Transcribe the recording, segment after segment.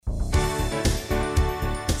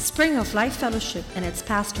Spring of Life Fellowship and its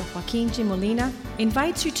pastor Joaquin G. Molina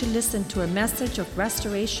invites you to listen to a message of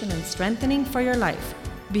restoration and strengthening for your life.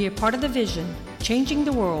 Be a part of the vision, changing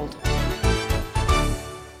the world.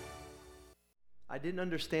 I didn't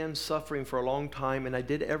understand suffering for a long time, and I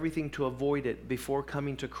did everything to avoid it before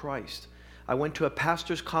coming to Christ. I went to a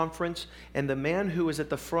pastor's conference, and the man who was at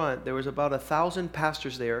the front, there was about 1,000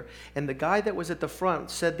 pastors there, and the guy that was at the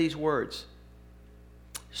front said these words: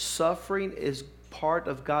 "Suffering is part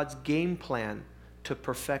of God's game plan to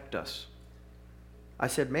perfect us." I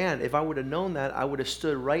said, man, if I would have known that, I would have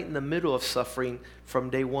stood right in the middle of suffering from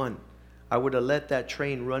day one. I would have let that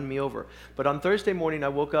train run me over. But on Thursday morning, I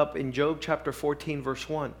woke up in Job chapter 14, verse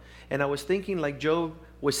 1. And I was thinking like Job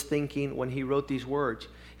was thinking when he wrote these words.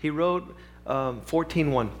 He wrote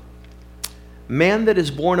 14:1. Man that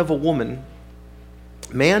is born of a woman,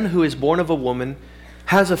 man who is born of a woman,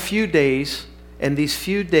 has a few days, and these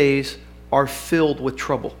few days are filled with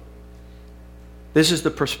trouble. This is the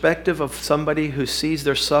perspective of somebody who sees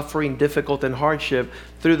their suffering, difficult, and hardship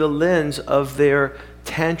through the lens of their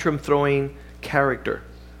tantrum-throwing character,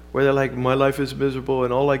 where they're like, my life is miserable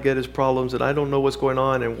and all I get is problems and I don't know what's going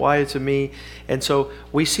on and why it's me. And so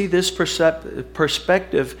we see this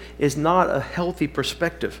perspective is not a healthy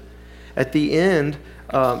perspective. At the end,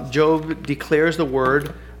 Job declares the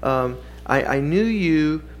word, I knew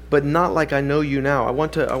you, but not like I know you now. I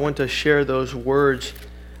want to share those words.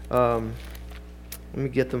 Let me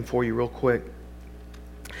get them for you real quick.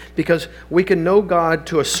 Because we can know God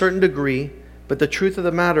to a certain degree, but the truth of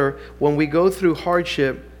the matter, when we go through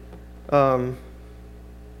hardship,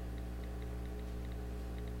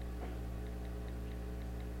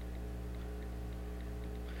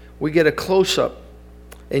 we get a close-up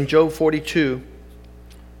in Job 42,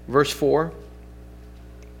 verse 4.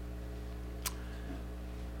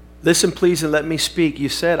 Listen, please, and let me speak. You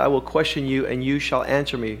said, I will question you, and you shall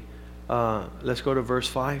answer me. Let's go to verse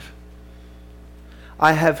 5.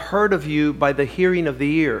 I have heard of you by the hearing of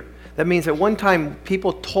the ear. That means at one time,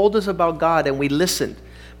 people told us about God, and we listened.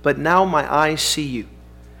 But now my eyes see you.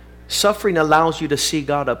 Suffering allows you to see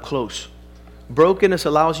God up close. Brokenness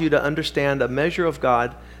allows you to understand a measure of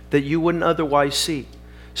God that you wouldn't otherwise see.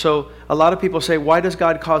 So a lot of people say, why does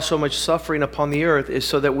God cause so much suffering upon the earth? Is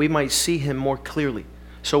so that we might see Him more clearly.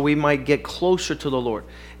 So we might get closer to the Lord.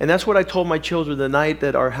 And that's what I told my children the night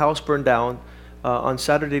that our house burned down. On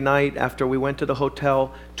Saturday night, after we went to the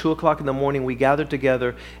hotel, 2 o'clock in the morning, we gathered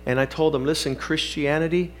together, and I told them, listen,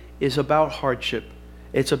 Christianity is about hardship.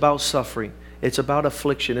 It's about suffering. It's about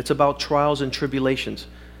affliction. It's about trials and tribulations.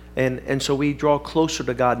 And so we draw closer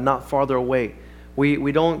to God, not farther away.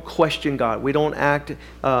 We don't question God. We don't act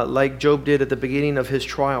like Job did at the beginning of his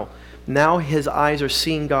trial. Now his eyes are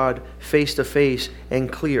seeing God face to face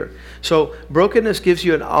and clear. So brokenness gives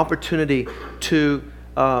you an opportunity to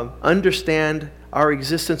understand our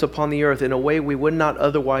existence upon the earth in a way we would not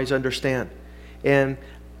otherwise understand. And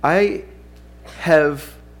I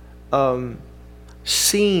have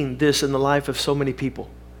seen this in the life of so many people.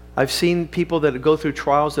 I've seen people that go through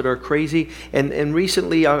trials that are crazy. And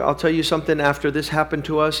recently, I'll tell you something, after this happened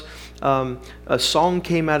to us, a song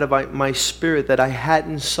came out of my spirit that I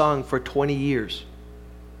hadn't sung for 20 years.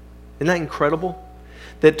 Isn't that incredible?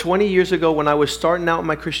 That 20 years ago, when I was starting out in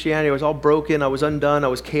my Christianity, I was all broken, I was undone, I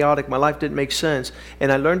was chaotic, my life didn't make sense.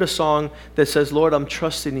 And I learned a song that says, Lord, I'm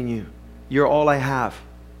trusting in you. You're all I have.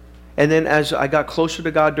 And then as I got closer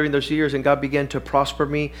to God during those years and God began to prosper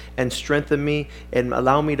me and strengthen me and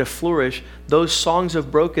allow me to flourish, those songs of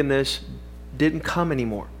brokenness didn't come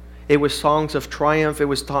anymore. It was songs of triumph. It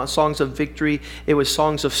was songs of victory. It was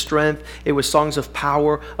songs of strength. It was songs of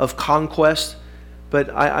power, of conquest. But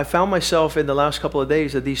I found myself in the last couple of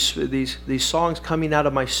days that these songs coming out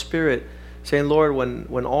of my spirit saying, Lord,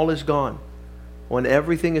 when all is gone, when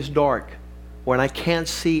everything is dark, when I can't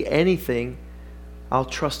see anything, I'll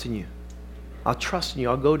trust in you. I'll trust in you.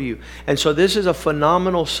 I'll go to you. And so this is a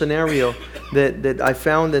phenomenal scenario that I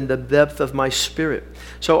found in the depth of my spirit.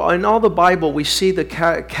 So in all the Bible, we see the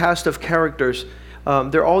cast of characters.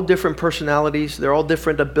 They're all different personalities. They're all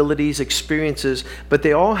different abilities, experiences. But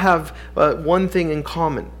they all have one thing in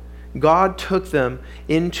common. God took them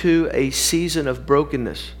into a season of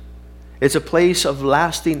brokenness. It's a place of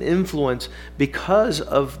lasting influence because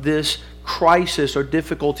of this crisis or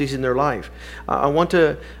difficulties in their life. I want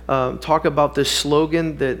to talk about this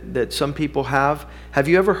slogan that some people have. Have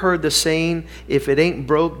you ever heard the saying, if it ain't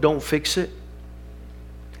broke, don't fix it?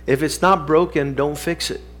 If it's not broken, don't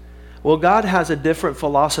fix it. Well, God has a different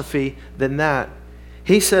philosophy than that.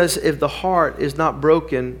 He says if the heart is not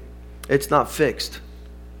broken, it's not fixed.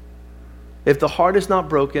 If the heart is not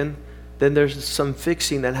broken, then there's some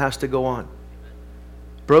fixing that has to go on.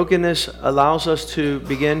 Brokenness allows us to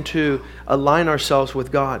begin to align ourselves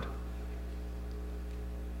with God.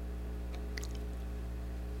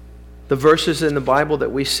 The verses in the Bible that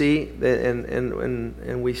we see, and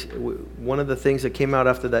one of the things that came out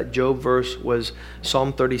after that Job verse was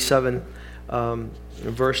Psalm 37,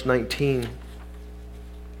 verse 19.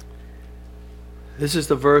 This is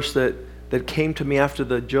the verse that came to me after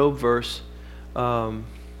the Job verse.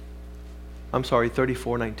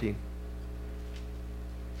 34:19.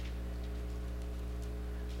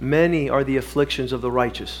 Many are the afflictions of the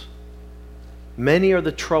righteous. Many are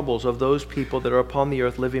the troubles of those people that are upon the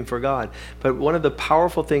earth living for God. But one of the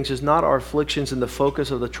powerful things is not our afflictions and the focus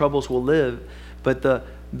of the troubles will live, but the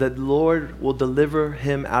Lord will deliver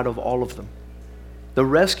him out of all of them. The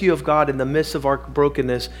rescue of God in the midst of our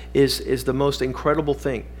brokenness is the most incredible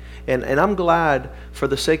thing. And I'm glad for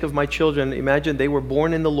the sake of my children. Imagine they were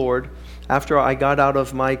born in the Lord after I got out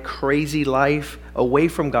of my crazy life away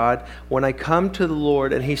from God. When I come to the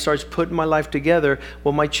Lord and he starts putting my life together,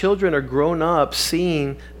 well, my children are grown up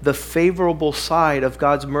seeing the favorable side of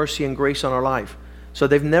God's mercy and grace on our life. So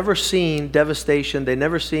they've never seen devastation. They've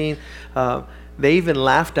never seen, they even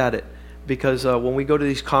laughed at it. Because when we go to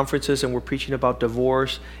these conferences and we're preaching about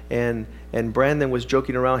divorce, and Brandon was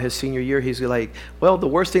joking around his senior year, he's like, well, the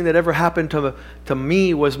worst thing that ever happened to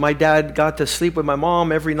me was my dad got to sleep with my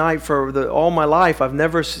mom every night for all my life.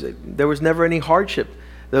 There was never any hardship.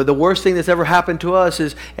 The worst thing that's ever happened to us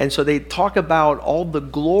is, and so they talk about all the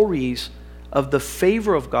glories of the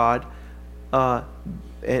favor of God, and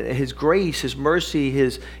his grace, his mercy,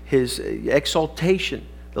 his exaltation.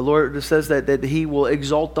 The Lord says that he will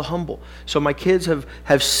exalt the humble. So my kids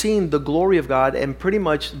have seen the glory of God, and pretty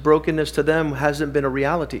much brokenness to them hasn't been a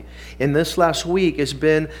reality. In this last week, it's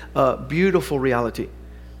been a beautiful reality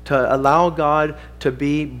to allow God to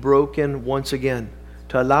be broken once again,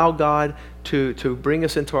 to allow God to bring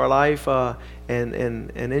us into our life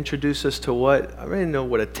and introduce us to what, I didn't know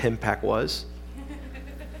what a 10-pack was.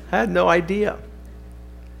 I had no idea.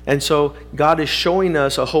 And so God is showing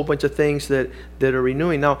us a whole bunch of things that are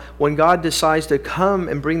renewing. Now, when God decides to come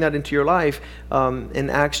and bring that into your life, in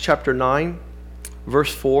Acts chapter 9,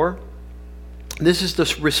 verse 4, this is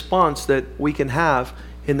the response that we can have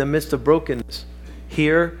in the midst of brokenness.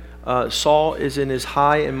 Here, Saul is in his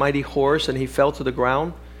high and mighty horse, and he fell to the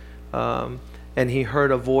ground. And he heard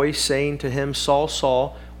a voice saying to him, Saul,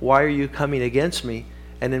 Saul, why are you coming against me?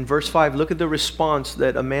 And in verse 5, look at the response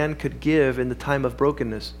that a man could give in the time of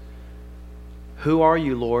brokenness. Who are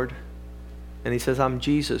you, Lord? And he says, I'm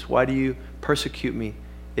Jesus. Why do you persecute me?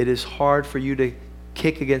 It is hard for you to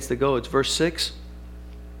kick against the goads. Verse 6.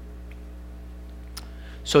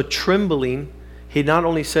 So trembling, he not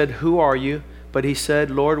only said, who are you? But he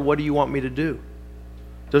said, Lord, what do you want me to do?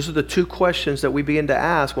 Those are the two questions that we begin to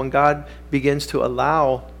ask when God begins to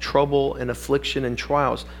allow trouble and affliction and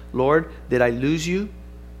trials. Lord, did I lose you?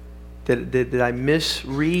 Did I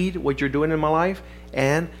misread what you're doing in my life?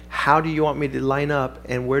 And how do you want me to line up,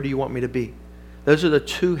 and where do you want me to be? Those are the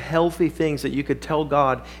two healthy things that you could tell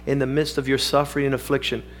God in the midst of your suffering and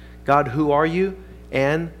affliction. God, who are you?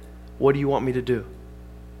 And what do you want me to do?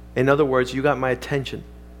 In other words, you got my attention.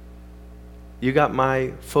 You got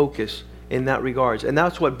my focus in that regards. And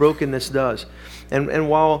that's what brokenness does. And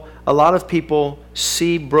while a lot of people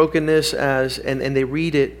see brokenness as, and they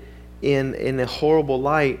read it in a horrible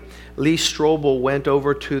light, Lee Strobel went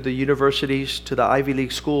over to the universities, to the Ivy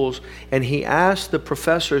League schools, and he asked the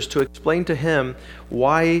professors to explain to him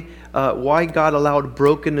why God allowed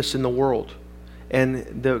brokenness in the world.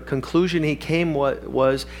 And the conclusion he came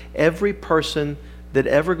was every person that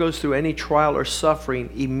ever goes through any trial or suffering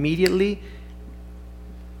immediately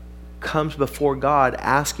comes before God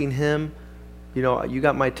asking him, you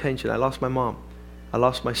got my attention. I lost my mom. I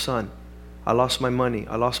lost my son. I lost my money.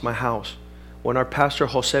 I lost my house. When our pastor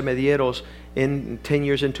Jose Medieros, 10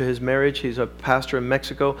 years into his marriage, he's a pastor in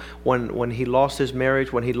Mexico, when he lost his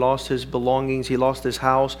marriage, when he lost his belongings, he lost his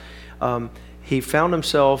house, he found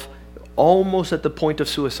himself almost at the point of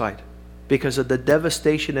suicide because of the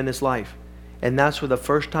devastation in his life. And that's for the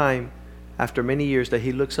first time after many years that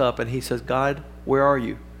he looks up and he says, God, where are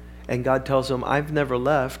you? And God tells him, I've never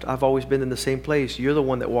left. I've always been in the same place. You're the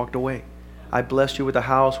one that walked away. I blessed you with a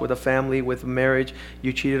house, with a family, with marriage.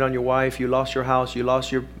 You cheated on your wife. You lost your house. You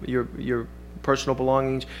lost your personal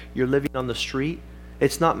belongings. You're living on the street.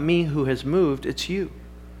 It's not me who has moved. It's you.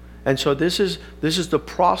 And so this is the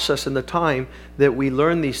process and the time that we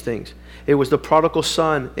learn these things. It was the prodigal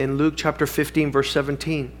son in Luke chapter 15, verse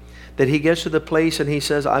 17, that he gets to the place and he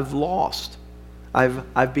says, I've lost.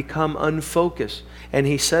 I've become unfocused. And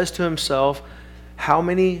he says to himself, How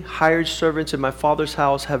many hired servants in my father's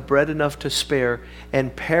house have bread enough to spare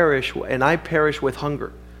and I perish with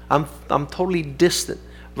hunger? I'm totally distant.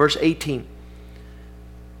 Verse 18.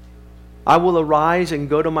 I will arise and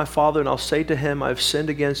go to my father, and I'll say to him, I have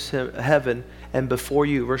sinned against heaven and before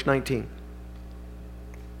you. Verse 19.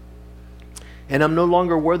 And I'm no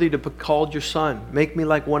longer worthy to be called your son. Make me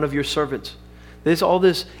like one of your servants. There's all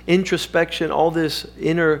this introspection, all this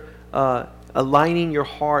inner aligning your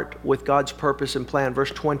heart with God's purpose and plan.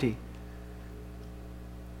 Verse 20.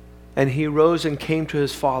 And he rose and came to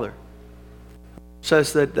his father. It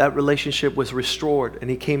says that relationship was restored, and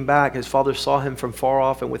he came back. His father saw him from far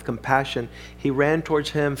off, and with compassion he ran towards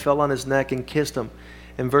him, fell on his neck, and kissed him.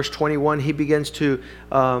 In verse 21, he begins to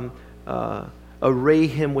array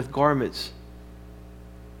him with garments.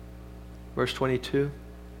 Verse 22.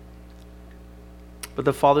 But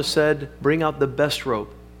the father said, bring out the best robe.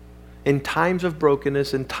 In times of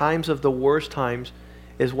brokenness, in times of the worst times,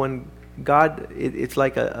 is when God, it's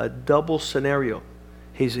like a double scenario.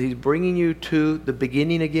 He's bringing you to the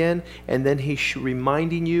beginning again, and then he's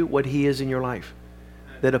reminding you what he is in your life.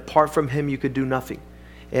 That apart from him, you could do nothing.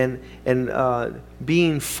 And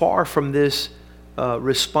being far from this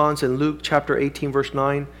response in Luke chapter 18, verse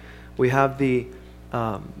 9, we have the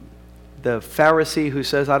Pharisee who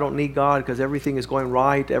says, I don't need God because everything is going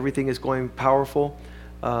right, everything is going powerful.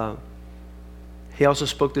 He also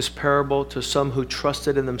spoke this parable to some who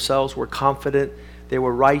trusted in themselves, were confident, they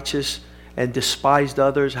were righteous, and despised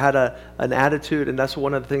others, had an attitude. And that's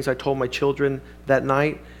one of the things I told my children that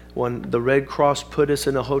night when the Red Cross put us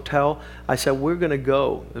in a hotel. I said, we're going to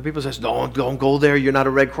go. The people says, don't go there. You're not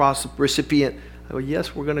a Red Cross recipient. I go,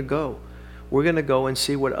 yes, we're going to go. We're going to go and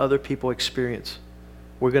see what other people experience.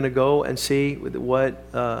 We're going to go and see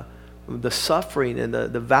what the suffering and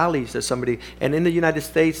the valleys that somebody... And in the United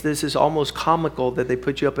States, this is almost comical that they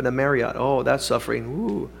put you up in a Marriott. Oh, that's suffering.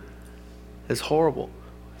 Ooh, it's horrible.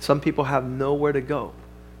 Some people have nowhere to go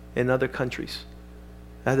in other countries.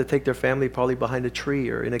 They have to take their family probably behind a tree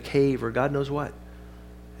or in a cave or God knows what.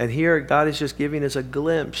 And here, God is just giving us a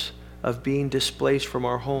glimpse of being displaced from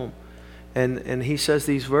our home. And he says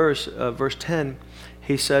these verse 10,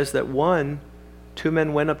 he says that two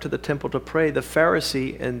men went up to the temple to pray, the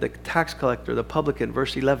Pharisee and the tax collector, the publican,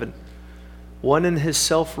 verse 11. One in his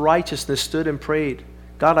self-righteousness stood and prayed,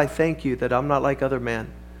 God, I thank you that I'm not like other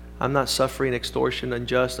men. I'm not suffering extortion,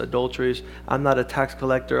 unjust, adulteries. I'm not a tax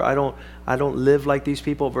collector. I don't live like these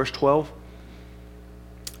people. Verse 12.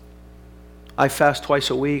 I fast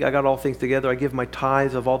twice a week. I got all things together. I give my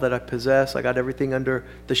tithes of all that I possess. I got everything under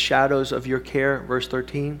the shadows of your care. Verse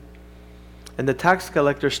 13. And the tax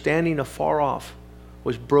collector, standing afar off,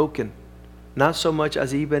 was broken, not so much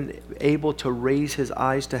as even able to raise his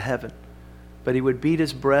eyes to heaven, but he would beat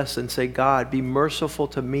his breast and say, God, be merciful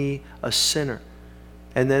to me, a sinner.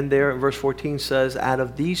 And then there in verse 14 says, out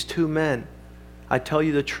of these two men, I tell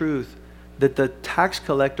you the truth, that the tax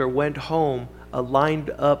collector went home aligned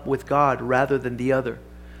up with God rather than the other.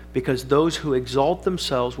 Because those who exalt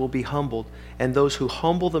themselves will be humbled, and those who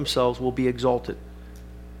humble themselves will be exalted.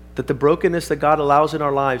 That the brokenness that God allows in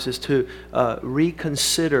our lives is to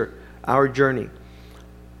reconsider our journey.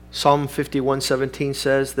 Psalm 51:17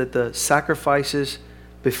 says that the sacrifices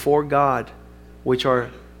before God, which are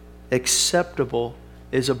acceptable,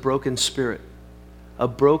 is a broken spirit, a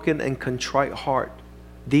broken and contrite heart.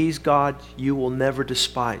 These, God, you will never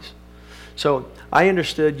despise. So I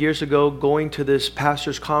understood years ago going to this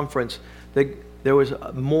pastor's conference that there was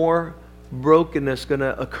more brokenness going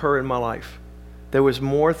to occur in my life. There was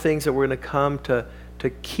more things that were going to come to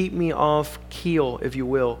keep me off keel, if you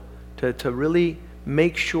will, to really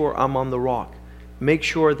make sure I'm on the rock. Make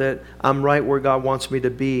sure that I'm right where God wants me to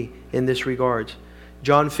be in this regards.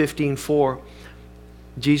 John 15:4,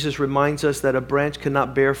 Jesus reminds us that a branch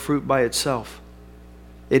cannot bear fruit by itself.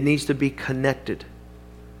 It needs to be connected.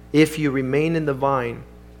 If you remain in the vine,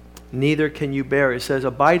 neither can you bear. It says,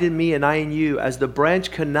 abide in me and I in you, as the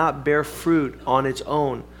branch cannot bear fruit on its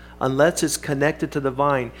own unless it's connected to the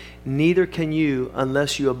vine, neither can you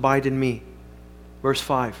unless you abide in me. Verse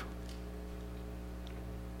 5.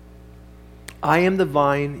 I am the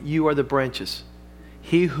vine, you are the branches.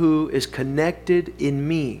 He who is connected in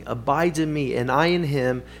me, abides in me, and I in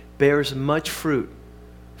him, bears much fruit.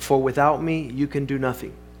 For without me, you can do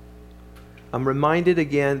nothing. I'm reminded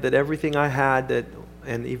again that everything I had,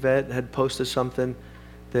 and Yvette had posted something,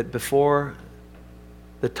 that before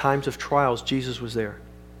the times of trials, Jesus was there.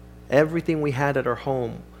 Everything we had at our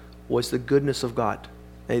home was the goodness of God.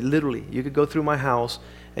 And literally, you could go through my house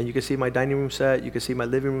and you could see my dining room set, you could see my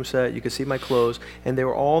living room set, you could see my clothes, and they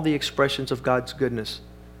were all the expressions of God's goodness.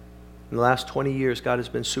 In the last 20 years, God has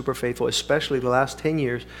been super faithful, especially the last 10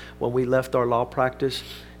 years when we left our law practice,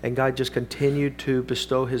 and God just continued to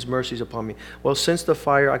bestow His mercies upon me. Well, since the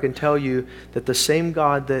fire, I can tell you that the same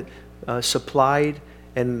God that supplied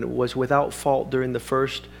and was without fault during the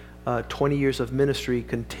first 20 years of ministry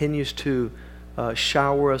continues to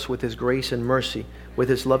shower us with His grace and mercy, with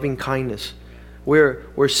His loving kindness.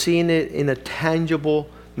 We're seeing it in a tangible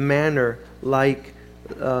manner, like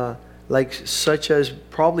such as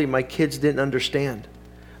probably my kids didn't understand.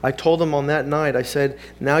 I told them on that night, I said,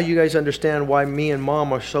 now you guys understand why me and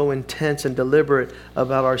Mom are so intense and deliberate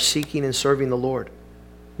about our seeking and serving the Lord.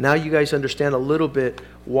 Now you guys understand a little bit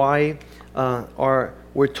why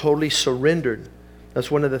we're totally surrendered. That's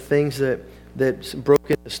one of the things that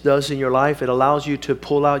brokenness does in your life. It allows you to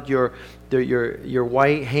pull out your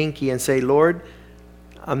white hanky and say, Lord,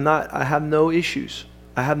 I have no issues.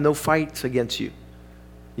 I have no fights against you.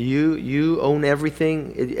 You own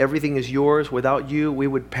everything. Everything is yours. Without you, we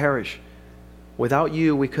would perish. Without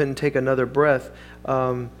you, we couldn't take another breath.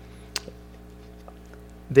 I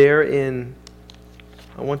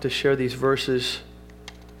want to share these verses.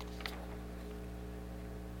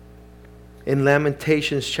 In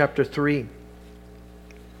Lamentations chapter 3.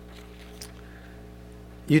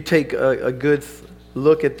 You take a good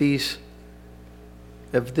look at this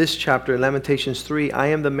chapter in Lamentations 3. I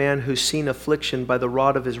am the man who's seen affliction by the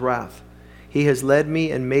rod of His wrath. He has led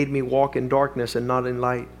me and made me walk in darkness and not in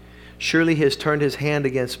light. Surely He has turned His hand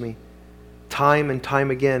against me, time and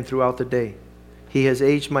time again throughout the day. He has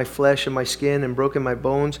aged my flesh and my skin and broken my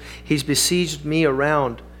bones. He's besieged me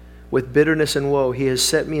around with bitterness and woe. He has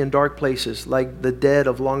set me in dark places like the dead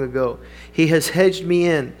of long ago. He has hedged me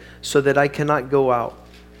in so that I cannot go out.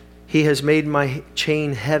 He has made my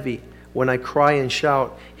chain heavy. When I cry and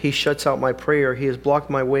shout, He shuts out my prayer. He has blocked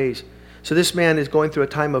my ways. So this man is going through a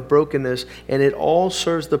time of brokenness, and it all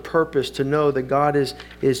serves the purpose to know that God is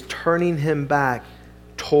turning him back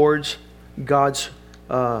towards God's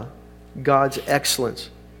excellence.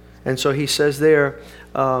 And so he says there,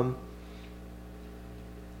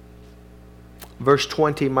 verse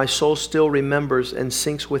 20, my soul still remembers and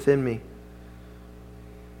sinks within me.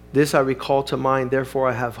 This I recall to mind, therefore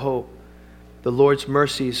I have hope. The Lord's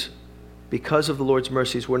mercies, because of the Lord's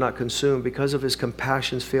mercies, we're not consumed. Because of His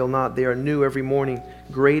compassions fail not. They are new every morning.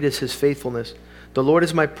 Great is His faithfulness. The Lord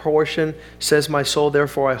is my portion, says my soul,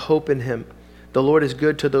 therefore I hope in Him. The Lord is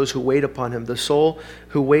good to those who wait upon Him. The soul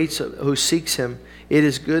who seeks Him, it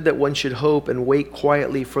is good that one should hope and wait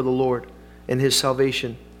quietly for the Lord and His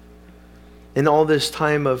salvation. In all this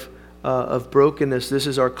time of brokenness, this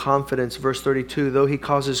is our confidence. Verse 32, though He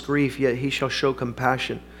causes grief, yet He shall show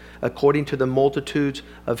compassion, according to the multitudes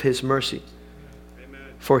of His mercy. Amen.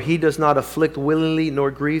 For He does not afflict willingly,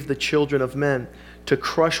 nor grieve the children of men, to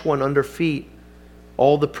crush one under feet,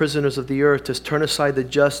 all the prisoners of the earth, to turn aside the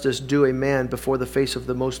justice due a man before the face of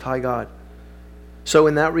the Most High God. So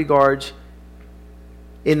in that regards,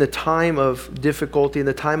 in the time of difficulty, in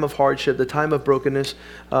the time of hardship, the time of brokenness,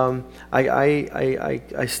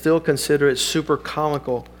 I still consider it super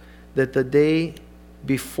comical that the day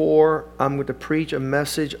before I'm going to preach a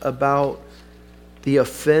message about the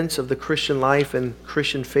offense of the Christian life and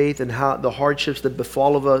Christian faith and how the hardships that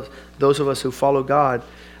befall of us, those of us who follow God,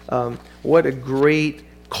 what a great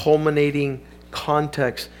culminating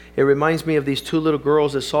context. It reminds me of these two little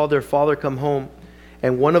girls that saw their father come home,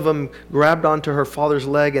 and one of them grabbed onto her father's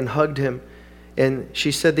leg and hugged him. And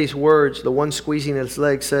she said these words, the one squeezing his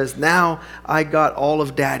leg says, now I got all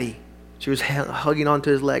of Daddy. She was hugging onto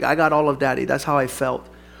his leg. I got all of Daddy. That's how I felt.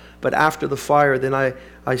 But after the fire, then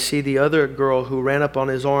I see the other girl who ran up on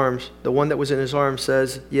his arms. The one that was in his arms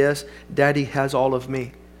says, yes, Daddy has all of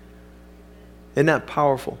me. Isn't that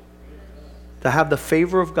powerful? To have the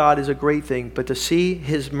favor of God is a great thing, but to see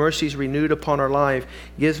His mercies renewed upon our life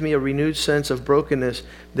gives me a renewed sense of brokenness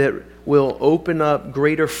that will open up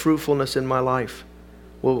greater fruitfulness in my life.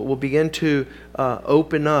 We'll begin to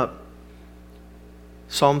open up.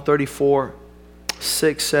 Psalm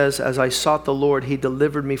 34:6 says, as I sought the Lord, He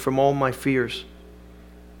delivered me from all my fears.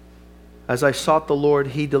 As I sought the Lord,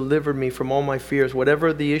 He delivered me from all my fears.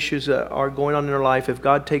 Whatever the issues that are going on in our life, if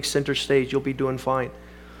God takes center stage, you'll be doing fine.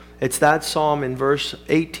 It's that psalm in verse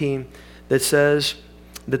 18 that says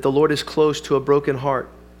that the Lord is close to a broken heart,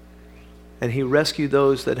 and He rescued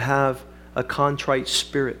those that have a contrite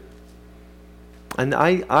spirit. And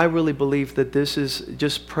I really believe that this is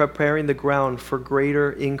just preparing the ground for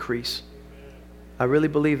greater increase. I really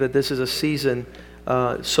believe that this is a season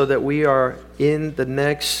so that we are in the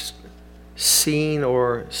next scene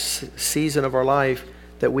or season of our life,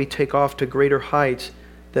 that we take off to greater heights,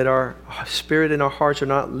 that our spirit and our hearts are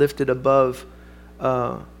not lifted above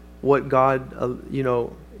what God,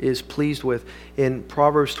 is pleased with. In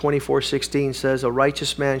Proverbs 24:16 says, a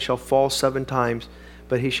righteous man shall fall 7 times,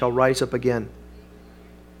 but he shall rise up again.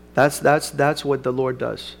 That's what the Lord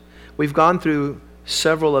does. We've gone through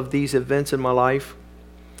several of these events in my life,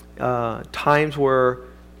 times where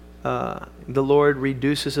the Lord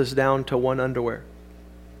reduces us down to one underwear.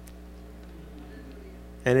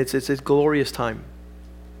 And it's a glorious time.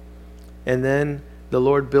 And then the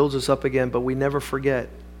Lord builds us up again, but we never forget.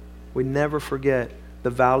 We never forget the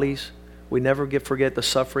valleys. We never forget the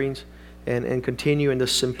sufferings, and continue in the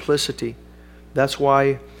simplicity. That's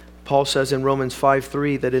why Paul says in Romans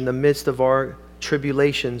 5:3 that in the midst of our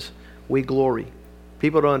tribulations, we glory.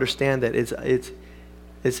 People don't understand that.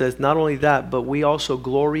 It says not only that, but we also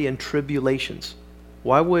glory in tribulations.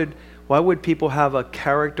 Why would people have a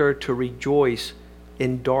character to rejoice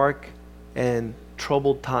in dark and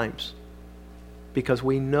troubled times? Because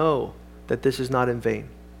we know that this is not in vain.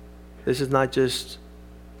 This is not just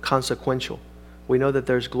consequential. We know that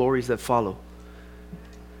there's glories that follow,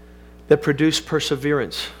 that produce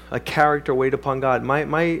perseverance, a character weighed upon God.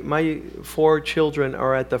 My 4 children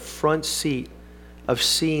are at the front seat of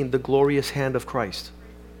seeing the glorious hand of Christ.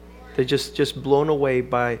 They're just blown away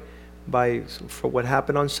by for what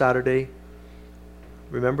happened on Saturday.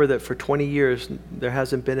 Remember that for 20 years there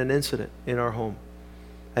hasn't been an incident in our home.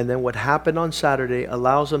 And then what happened on Saturday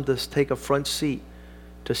allows them to take a front seat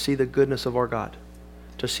to see the goodness of our God,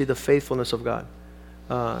 to see the faithfulness of God.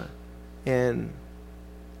 And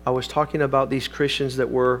I was talking about these Christians that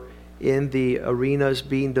were in the arenas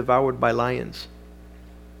being devoured by lions.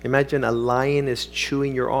 Imagine a lion is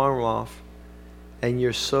chewing your arm off, and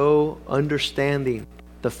you're so understanding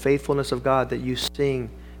the faithfulness of God that you sing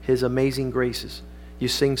His amazing graces. You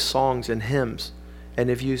sing songs and hymns. And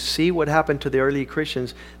if you see what happened to the early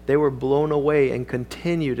Christians, they were blown away and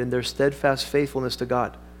continued in their steadfast faithfulness to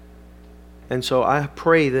God. And so I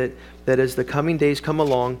pray that as the coming days come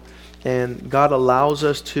along and God allows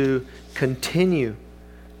us to continue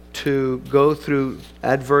to go through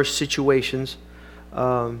adverse situations,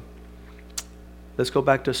 let's go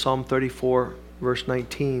back to Psalm 34, verse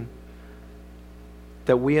 19,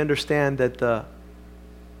 that we understand that the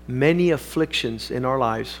many afflictions in our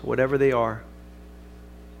lives, whatever they are,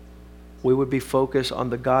 we would be focused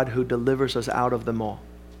on the God who delivers us out of them all.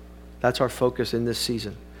 That's our focus in this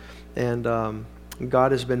season. And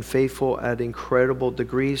God has been faithful at incredible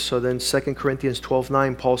degrees. So then 2 Corinthians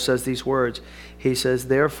 12:9, Paul says these words. He says,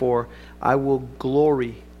 therefore, I will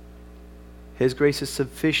glory. His grace is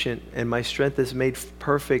sufficient, and my strength is made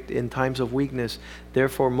perfect in times of weakness.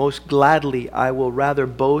 Therefore, most gladly, I will rather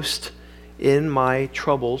boast in my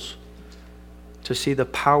troubles to see the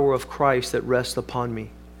power of Christ that rests upon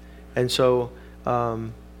me. And so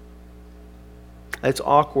it's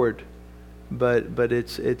awkward, but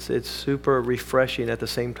it's super refreshing at the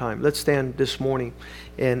same time. Let's stand this morning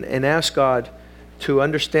and ask God to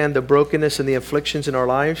understand the brokenness and the afflictions in our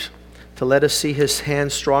lives, to let us see His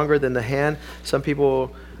hand stronger than the hand. Some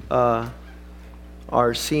people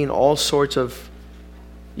are seeing all sorts of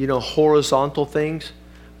horizontal things,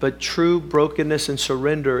 but true brokenness and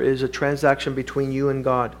surrender is a transaction between you and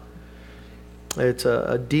God. It's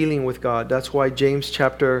a dealing with God. That's why James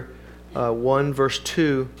chapter 1 verse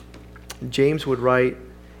 2, James would write,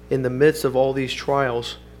 in the midst of all these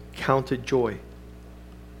trials, count it joy.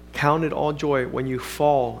 Count it all joy when you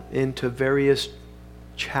fall into various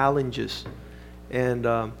challenges.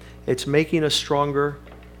 And it's making us stronger.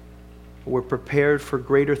 We're prepared for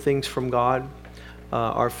greater things from God.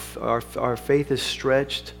 Our faith is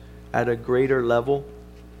stretched at a greater level.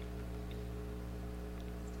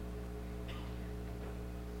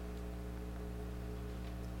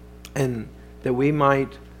 And that we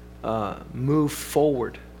might move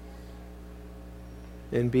forward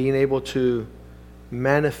in being able to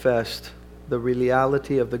manifest the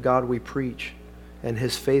reality of the God we preach and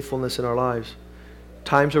His faithfulness in our lives.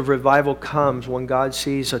 Times of revival comes when God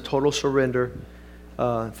sees a total surrender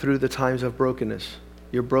through the times of brokenness.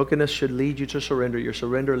 Your brokenness should lead you to surrender. Your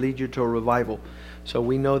surrender leads you to a revival. So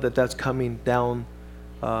we know that that's coming down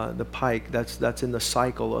the pike. That's in the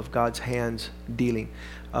cycle of God's hands dealing.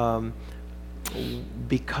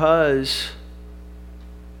 Because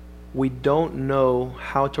we don't know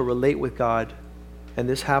how to relate with God, and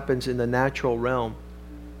this happens in the natural realm.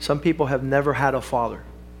 Some people have never had a father.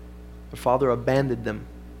 The father abandoned them.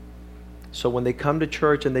 So when they come to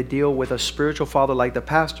church and they deal with a spiritual father like the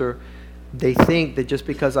pastor, they think that just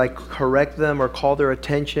because I correct them or call their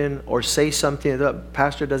attention or say something, the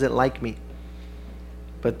pastor doesn't like me.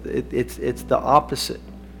 But it's the opposite.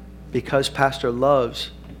 Because pastor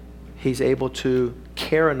loves, he's able to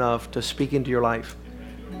care enough to speak into your life.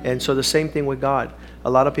 And so the same thing with God. A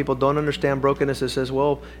lot of people don't understand brokenness. It says,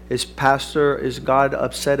 well, is God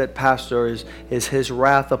upset at pastor? Is his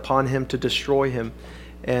wrath upon him to destroy him?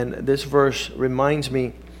 And this verse reminds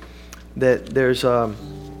me that there's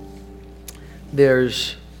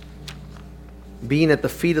being at the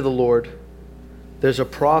feet of the Lord. There's a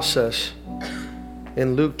process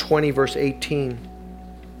in Luke 20, verse 18.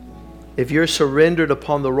 If you're surrendered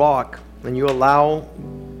upon the rock and you allow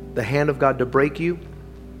the hand of God to break you,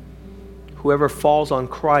 whoever falls on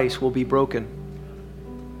Christ will be broken.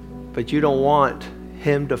 But you don't want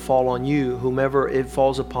him to fall on you. Whomever it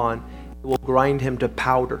falls upon, it will grind him to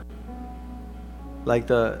powder. Like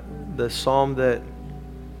the psalm that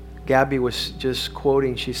Gabby was just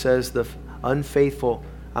quoting, she says, the unfaithful,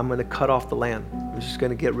 I'm going to cut off the land. I'm just going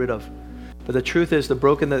to get rid of. But the truth is, the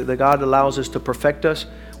broken that God allows us to perfect us,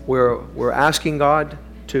 we're asking God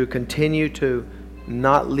to continue to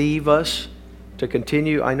not leave us, to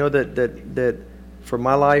continue. I know that for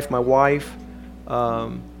my life, my wife,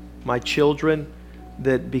 my children,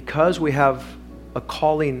 that because we have a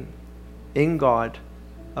calling in God,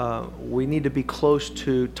 we need to be close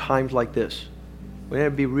to times like this. We need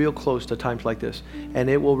to be real close to times like this. And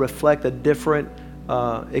it will reflect a different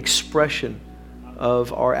expression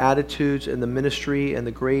of our attitudes and the ministry and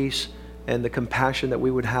the grace and the compassion that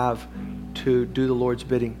we would have to do the Lord's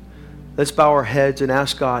bidding. Let's bow our heads and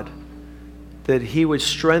ask God that He would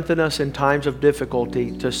strengthen us in times of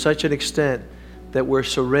difficulty to such an extent that we're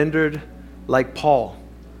surrendered like Paul.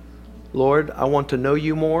 Lord, I want to know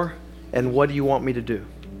you more, and what do you want me to do?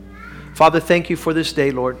 Father, thank you for this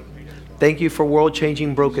day, Lord. Thank you for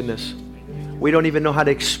world-changing brokenness. We don't even know how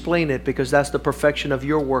to explain it because that's the perfection of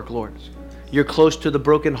your work, Lord. You're close to the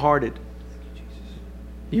brokenhearted.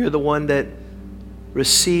 You're the one that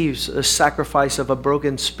receives a sacrifice of a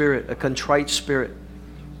broken spirit, a contrite spirit.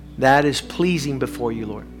 That is pleasing before you,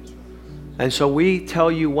 Lord. And so we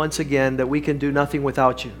tell you once again that we can do nothing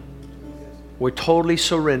without you. We're totally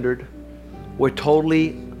surrendered. We're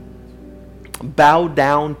totally bowed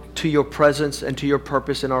down to your presence and to your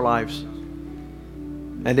purpose in our lives.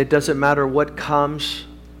 And it doesn't matter what comes.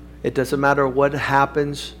 It doesn't matter what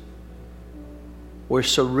happens. We're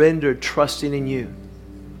surrendered, trusting in you.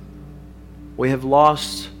 We have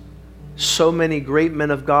lost so many great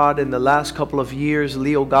men of God in the last couple of years.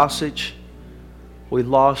 Leo Gossage. We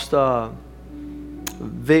lost the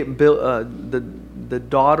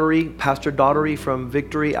Daughtery, Pastor Daughtery from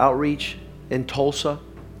Victory Outreach in Tulsa.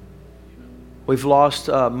 We've lost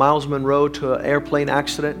Miles Monroe to an airplane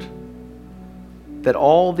accident. That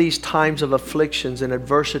all these times of afflictions and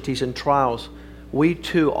adversities and trials, we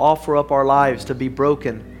too offer up our lives to be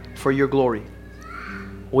broken for your glory.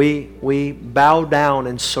 We bow down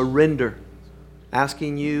and surrender,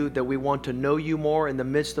 asking you that we want to know you more in the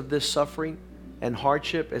midst of this suffering and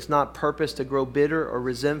hardship. It's not purpose to grow bitter or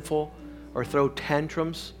resentful or throw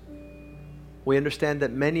tantrums. We understand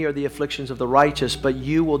that many are the afflictions of the righteous, but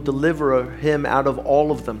you will deliver him out of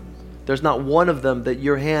all of them. There's not one of them that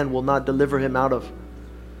your hand will not deliver him out of.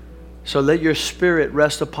 So let your Spirit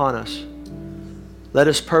rest upon us. Let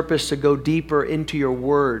us purpose to go deeper into your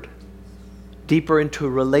word, deeper into a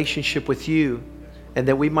relationship with you, and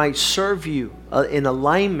that we might serve you in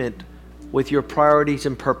alignment with your priorities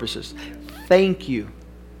and purposes. Thank you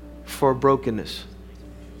for brokenness.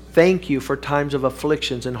 Thank you for times of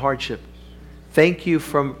afflictions and hardship. Thank you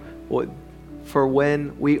for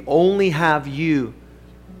when we only have you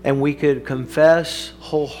and we could confess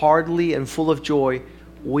wholeheartedly and full of joy,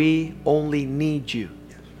 we only need you.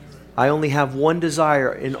 I only have one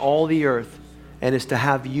desire in all the earth, and it's to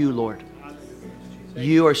have you, Lord.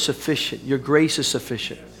 You are sufficient. Your grace is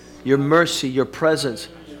sufficient. Your mercy, your presence,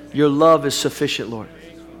 your love is sufficient, Lord.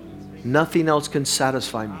 Nothing else can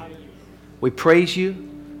satisfy me. We praise you,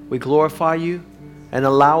 we glorify you, and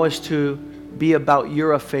allow us to be about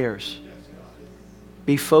your affairs.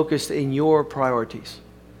 Be focused in your priorities.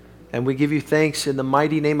 And we give you thanks in the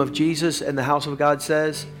mighty name of Jesus, and the house of God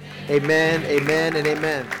says, amen, amen, and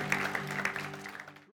amen.